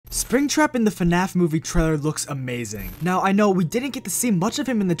Springtrap in the FNAF movie trailer looks amazing. Now, I know we didn't get to see much of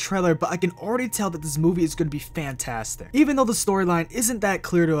him in the trailer, but I can already tell that this movie is going to be fantastic. Even though the storyline isn't that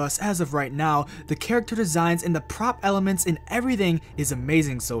clear to us as of right now, the character designs and the prop elements and everything is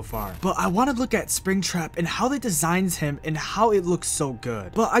amazing so far. But I want to look at Springtrap and how they designed him and how it looks so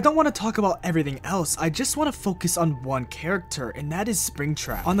good. But I don't want to talk about everything else, I just want to focus on one character, and that is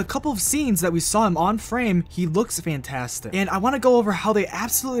Springtrap. On the couple of scenes that we saw him on frame, he looks fantastic. And I want to go over how they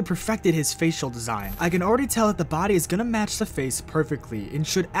absolutely perfected his facial design. I can already tell that the body is gonna match the face perfectly and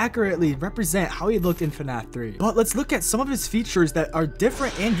should accurately represent how he looked in FNAF 3. But let's look at some of his features that are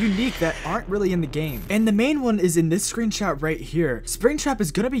different and unique that aren't really in the game. And the main one is in this screenshot right here. Springtrap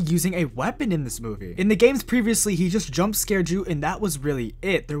is gonna be using a weapon in this movie. In the games previously, he just jump scared you and that was really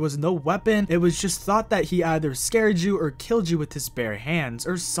it. There was no weapon. It was just thought that he either scared you or killed you with his bare hands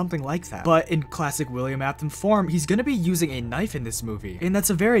or something like that. But in classic William Afton form, he's gonna be using a knife in this movie. And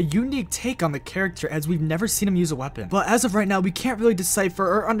that's a very unique take on the character as we've never seen him use a weapon. But as of right now, we can't really decipher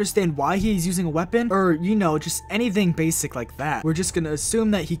or understand why he's using a weapon or, you know, just anything basic like that. We're just gonna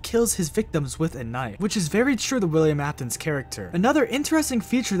assume that he kills his victims with a knife, which is very true to William Afton's character. Another interesting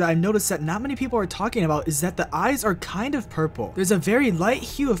feature that I've noticed that not many people are talking about is that the eyes are kind of purple. There's a very light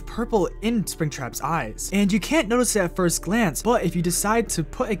hue of purple in Springtrap's eyes, and you can't notice it at first glance, but if you decide to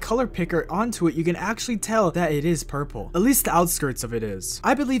put a color picker onto it, you can actually tell that it is purple. At least the outskirts of it is.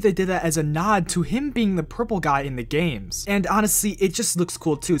 I believe they did that as a nod to him being the purple guy in the games. And honestly, it just looks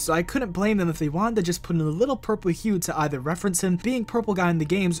cool too, so I couldn't blame them if they wanted to just put in a little purple hue to either reference him being purple guy in the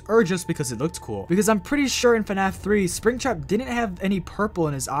games or just because it looked cool. Because I'm pretty sure in FNAF 3, Springtrap didn't have any purple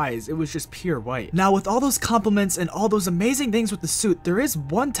in his eyes, it was just pure white. Now with all those compliments and all those amazing things with the suit, there is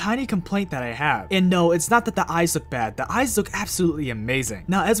one tiny complaint that I have. And no, it's not that the eyes look bad, the eyes look absolutely amazing.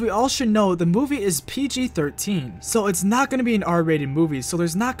 Now as we all should know, the movie is PG-13, so it's not going to be an R-rated movie, so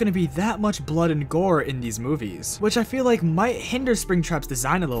there's not going to be that much blood and gore in these movies, which I feel like might hinder Springtrap's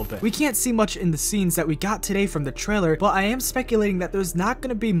design a little bit. We can't see much in the scenes that we got today from the trailer, but I am speculating that there's not going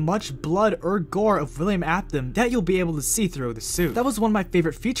to be much blood or gore of William Afton that you'll be able to see through the suit. That was one of my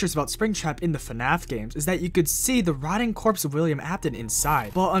favorite features about Springtrap in the FNAF games, is that you could see the rotting corpse of William Afton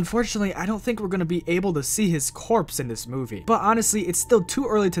inside. But unfortunately, I don't think we're going to be able to see his corpse in this movie. But honestly, it's still too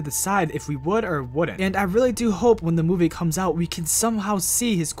early to decide if we would or wouldn't. And I really do hope when the movie comes out, we can somehow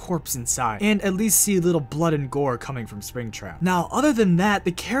see his corpse inside, and at least see a little blood and gore coming from Springtrap. Now, other than that,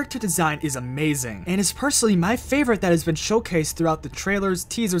 the character design is amazing, and is personally my favorite that has been showcased throughout the trailers,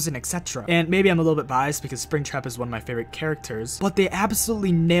 teasers, and etc. And maybe I'm a little bit biased because Springtrap is one of my favorite characters, but they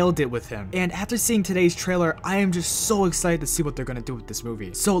absolutely nailed it with him. And after seeing today's trailer, I am just so excited to see what they're gonna do with this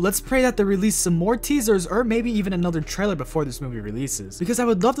movie. So let's pray that they release some more teasers or maybe even another trailer before this movie releases, because I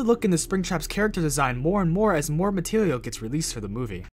would love to look into Springtrap's character design more and more as more material gets released for the movie.